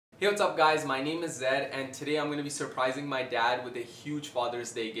Hey, what's up guys? My name is Zed and today I'm going to be surprising my dad with a huge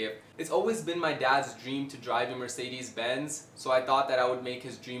Father's Day gift. It's always been my dad's dream to drive a Mercedes-Benz, so I thought that I would make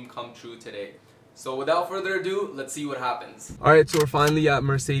his dream come true today. So without further ado, let's see what happens. Alright, so we're finally at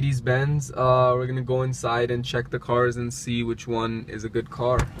Mercedes-Benz. We're going to go inside and check the cars and see which one is a good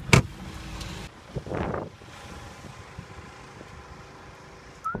car.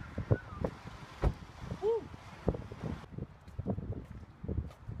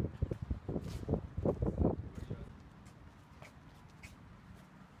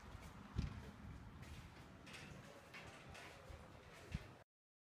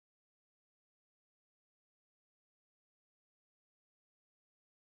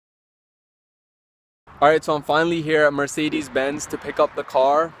 Alright, so I'm finally here at Mercedes-Benz to pick up the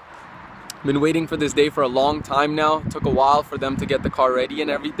car. Been waiting for this day for a long time now. Took a while for them to get the car ready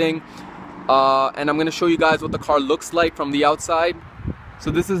and everything. And I'm going to show you guys what the car looks like from the outside. So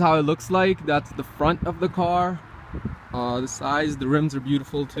this is how it looks like. That's the front of the car. The size, the rims are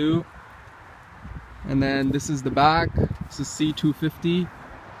beautiful too. And then this is the back. This is C250.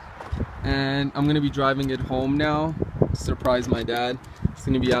 And I'm going to be driving it home now. Surprise my dad. It's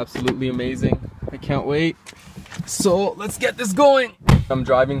going to be absolutely amazing. I can't wait. So let's get this going. I'm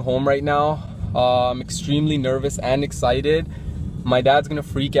driving home right now. I'm extremely nervous and excited. My dad's gonna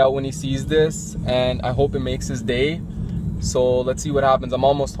freak out when he sees this, and I hope it makes his day. So let's see what happens. I'm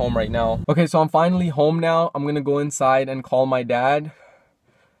almost home right now. Okay, so I'm finally home now. I'm gonna go inside and call my dad.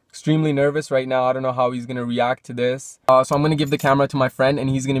 Extremely nervous right now. I don't know how he's gonna react to this. So I'm gonna give the camera to my friend and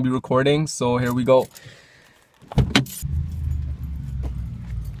he's gonna be recording. So here we go.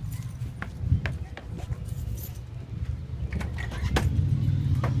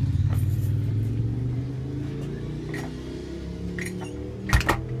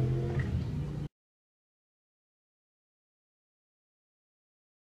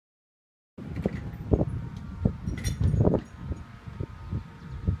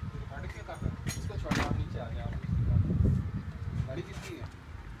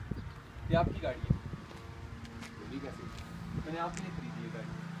 ये आपकी गाड़ी है। चोरी कैसे? मैंने आपके लिए खरीदी है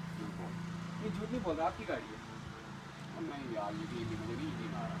गाड़ी। झूठ बोल। ये झूठ नहीं बोल रहा, आपकी गाड़ी है। नहीं यार, ये मुझे नहीं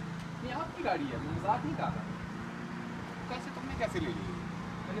मारा। ये आपकी गाड़ी है, मैं मजाक नहीं कर रहा। कैसे तुमने कैसे ले ली?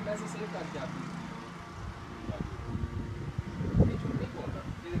 मैंने पैसे सेव करके आपकी। ये झूठ नहीं बोल रहा।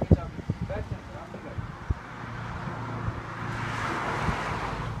 ये देखिए चाबी। बैठ जाए आपकी गाड़ी।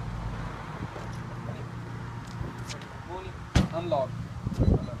 वो नहीं, अनलॉक।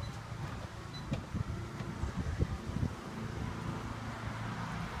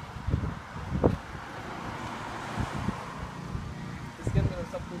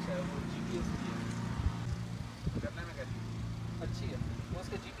 सब कुछ है, वो जीपीएस भी है। करने में कैसी अच्छी है। वो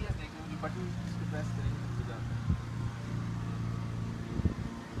उसका जीपीएस देखना, जो बटन उसको प्रेस करेंगे तो जाता है।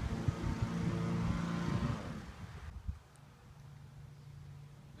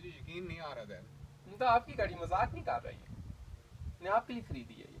 मुझे यकीन नहीं आ रहा है। तो आपकी गाड़ी, मजाक नहीं कर रही है। मैंने आपके लिए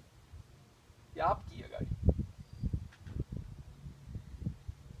खरीदी है ये आपकी है गाड़ी।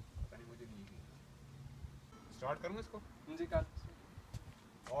 पता नहीं, मुझे नहीं यकीन। स्टार्ट करूँ इसको? मुझे कर।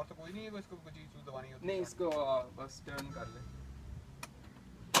 और तो कोई नहीं है, बस इसको कुछ चीज़ दबानी होती है। नहीं, इसको बस टर्न कर ले।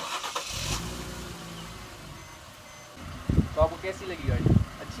 तो आपको कैसी लगी गाड़ी?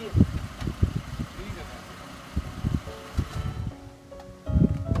 अच्छी है? ठीक है।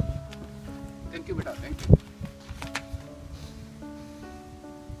 थैंक यू बेटा, थैंक यू।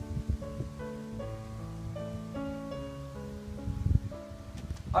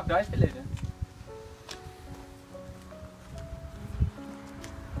 आप ड्राइव पे ले जाएं।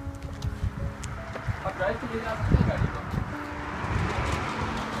 आप ड्राइव पे ले जा सकते हैं गाड़ी को।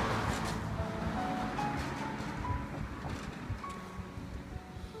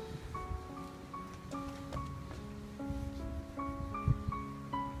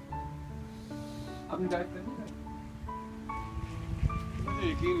 आपने ड्राइव करनी है?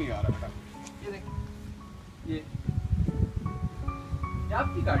 मुझे यकीन नहीं आ रहा बेटा। ये देखिए, ये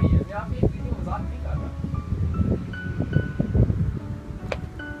आपकी गाड़ी है। मैं आपकी एक वीडियो मजाक नहीं कर रहा।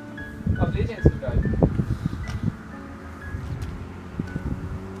 आप ले जाएं इसको drive.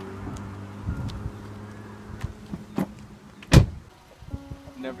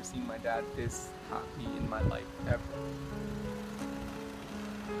 I've never seen my dad this happy in my life ever.